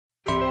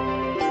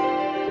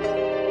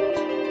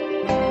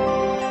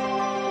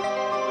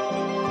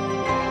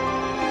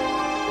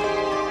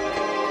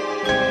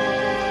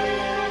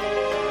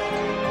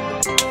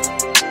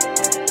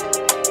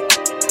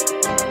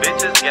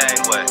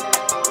gang way.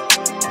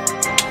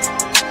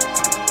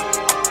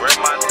 Red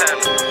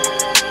Montana.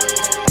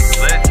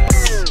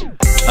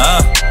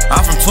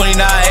 I'm from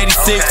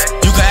 2986.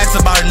 Okay. You can ask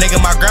about a nigga,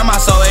 my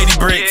grandma sold 80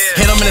 bricks.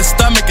 Yeah. Hit him in the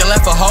stomach and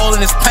left a hole in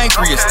his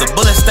pancreas. Okay. The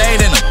bullet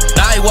stayed in him.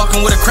 Now he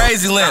walking with a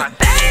crazy limp.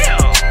 Damn.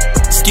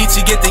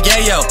 Skeezy get the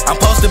yayo. I'm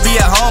supposed to be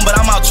at home, but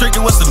I'm out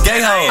tricking with some gay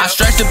hoes. I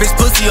stretch the bitch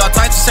pussy all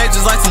types of shapes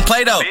just like some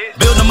Play-Doh.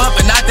 Build them up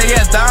and knock their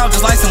ass down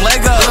just like some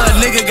Lego.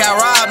 Little nigga got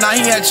robbed, now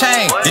he had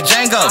chain. The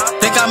Django,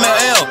 think I'm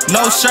LL,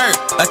 no shirt,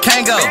 a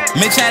Kango.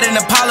 Mitch had an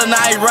Impala,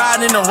 now he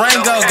riding in the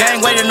Rango.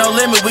 Gang waiting no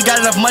limit, we got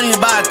enough money to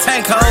buy a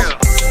tank, ho.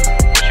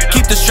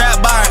 Keep the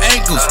strap by her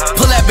ankles.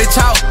 Pull that bitch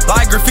out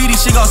like graffiti,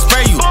 she gon'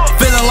 spray you.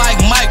 Feeling like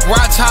Mike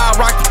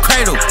Rothschild, rock the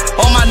cradle.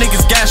 All my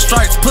niggas got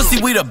stripes, pussy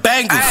we the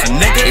bangles,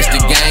 nigga. It's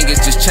the gang, it's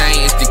just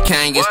chain, it's the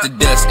Kang, it's the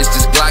dust. It's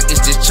just Glock,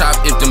 it's just chop,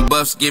 if them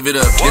buffs give it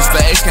up. This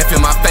for H, can't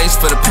feel my face,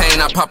 for the pain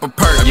I pop a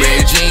perk. I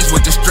made jeans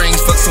with the strings,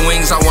 fuck some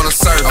wings, I wanna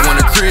surf. I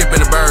want a crib in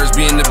the birds,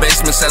 be in the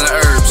basement selling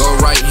herbs. Go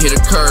right, hit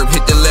a curb,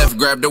 hit the left,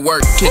 grab the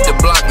work. Hit the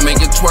block,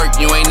 make it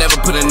twerk, you ain't never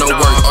put in no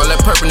work. All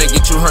that purple that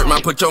get you hurt,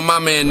 might put your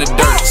mama in the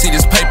dirt. See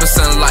this paper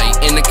sunlight,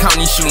 in the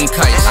county shooting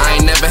kites. I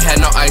ain't never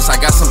had no ice, I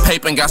got some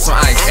paper and got some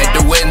ice. At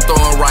the wedding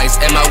throwing rice,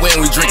 at my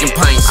wedding we drinking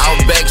pints. Out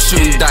back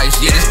shooting dice,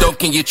 yeah this dope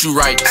can get you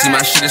right. See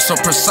my shit is so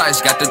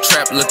precise, got the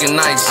trap looking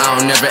nice. I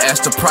don't never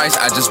ask the price,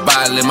 I just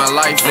buy it, live my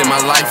life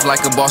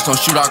like a boss. Don't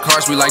shoot our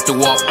cars, we like to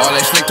walk. All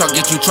that slick talk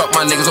get you truck,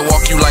 my niggas will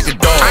walk you like a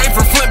dog. I ain't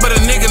from Flint, but a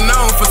nigga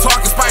known for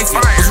talking spicy.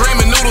 Was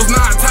ramen noodles,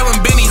 nah, tell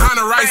him Benny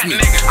Hunter rice me.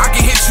 I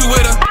can hit you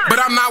with her,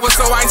 but I'm not with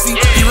so icy.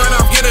 He run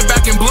off, get it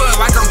back in blood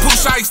like I'm Pooh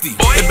Shiesty.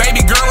 If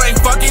baby girl ain't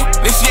fucking,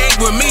 then she ain't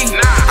with me.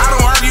 I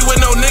don't argue with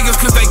no niggas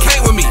cause they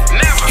can't with me.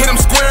 Hit him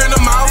square in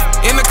the mouth,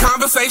 in the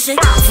conversation.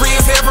 Free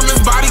his hair from his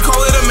body, call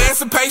it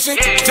emancipation.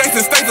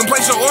 Jason Statham,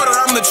 place your order,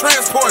 I'm the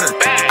transporter.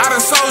 I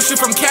done sold shit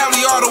from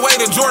Cali all the way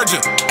to Georgia.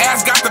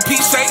 Ass got the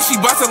peach shape, she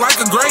busted like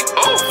a grape.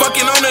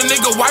 Fucking on a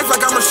nigga wife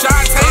like I'm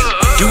Rashad Tate.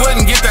 You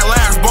wouldn't get that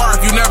last bar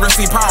if you never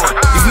seen power.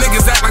 These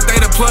niggas act like they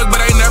the plug,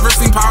 but they never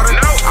seen powder.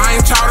 I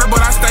ain't chowder,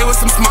 but I stay with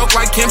some smoke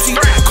like kimchi.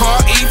 Call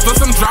E for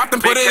some drop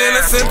and put it in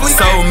a simply.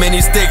 So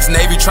many sticks,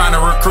 Navy tryna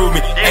recruit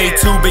me.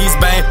 A2B's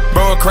bang,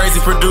 bro a crazy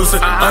producer.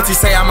 Auntie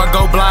say I'ma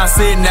go blind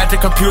sitting at the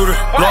computer.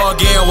 Log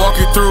in, walk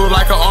you through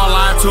like an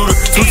online tutor.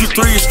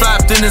 223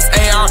 strapped in this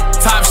AR,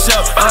 top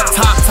shelf. Up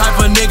top type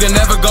of nigga,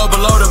 never go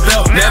below the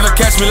belt. Never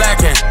catch me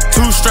lacking.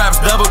 2 straps,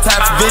 double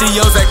taps,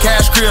 videos at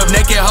Cash Crib,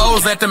 naked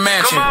hoes at the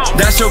mansion.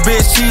 That's your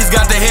bitch, she's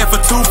got the head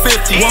for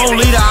 250. Won't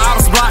lead the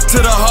ops block to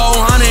the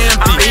whole 100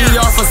 empty.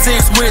 ER for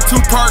 6 with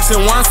 2 perks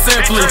and 1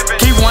 simply.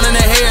 Keep one in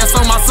the head so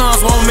my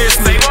sons won't miss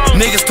me.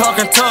 Niggas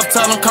talking tough,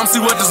 tell them come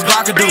see what this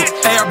Glock can do.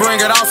 Hey, I bring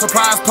it out,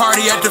 surprise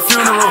party at the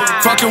funeral.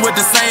 Fucking with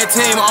the same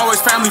team, always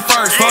family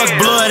first. Fuck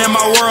blood in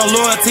my world,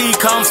 loyalty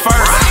comes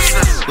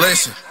first.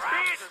 Listen,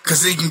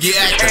 cause he can get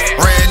active.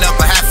 Ran up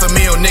a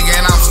 $500,000 nigga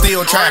and I'm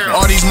still trapping.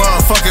 All these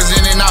motherfuckers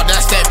in and out,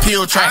 that's that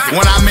pill traffic.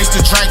 When I mix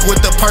the drink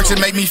with the perks, it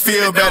make me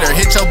feel better.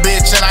 Hit your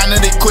bitch and I know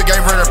they quick,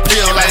 gave her the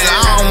pill. Like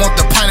I don't want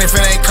the pint if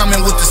it ain't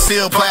coming with the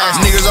seal plaques.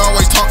 Niggas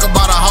always talk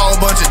about a whole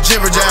bunch of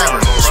jibber jabber.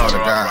 Swear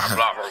to God,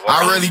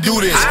 I really do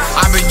this.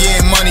 I've been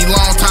getting money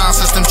long time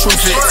since them true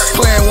hits.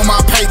 Playing with my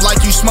pape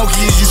like you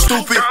smoky, is you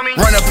stupid?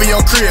 Run up in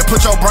your crib,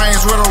 put your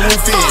brains where the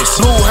roof is.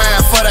 Blue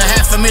half for the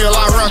 $500,000,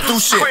 I run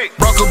through shit.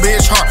 Broke a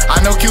bitch heart, I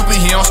know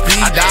Cupid, he on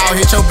speed dial.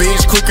 Hit your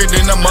bitch quicker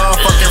than the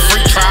motherfucking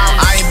free trial.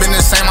 I ain't been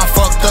the same, I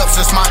fucked up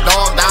since my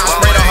dog died.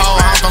 Spray the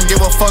whole house, don't give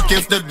a fuck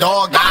if the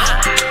dog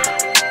dies.